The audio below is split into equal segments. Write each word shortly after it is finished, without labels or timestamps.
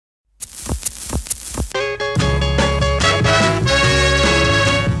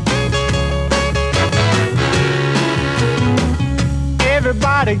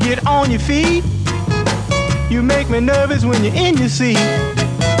your feet. You make me nervous when you're in your seat.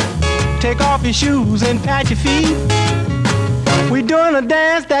 Take off your shoes and pat your feet. We doing a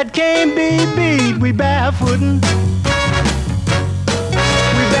dance that can't be beat. We barefootin'.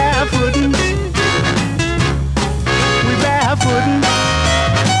 We barefootin'. We barefootin'.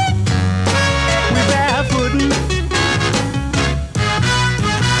 We barefootin'.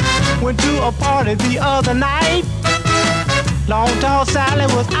 Went to a party the other night. Long tall Sally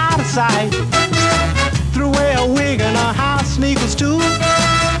was out of sight. Threw away her wig and her house sneakers too.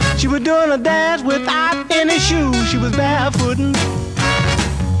 She was doing a dance without any shoes. She was barefootin'.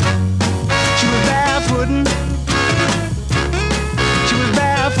 She was barefootin'. She was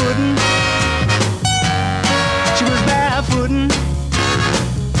barefootin'. She was barefootin'.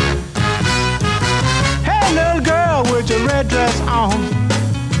 Hey little girl with your red dress on,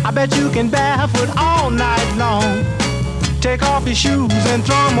 I bet you can barefoot all night long. Take off your shoes and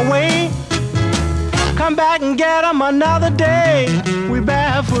throw them away. Come back and get them another day. We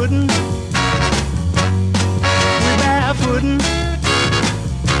barefootin'. We barefootin'.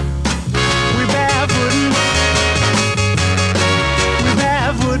 We barefootin'. We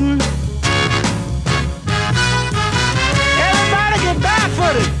barefootin'. Everybody get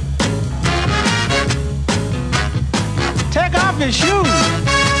barefooted. Take off your shoes.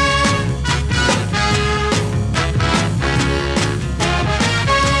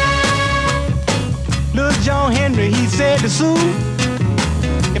 Little John Henry, he said to Sue,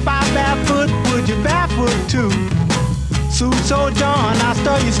 if I barefoot, would you barefoot too? Sue told John, I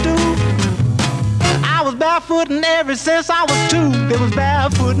stir your stew. I was barefootin' ever since I was 2. They was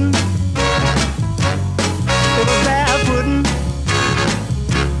barefootin'. They was barefootin'.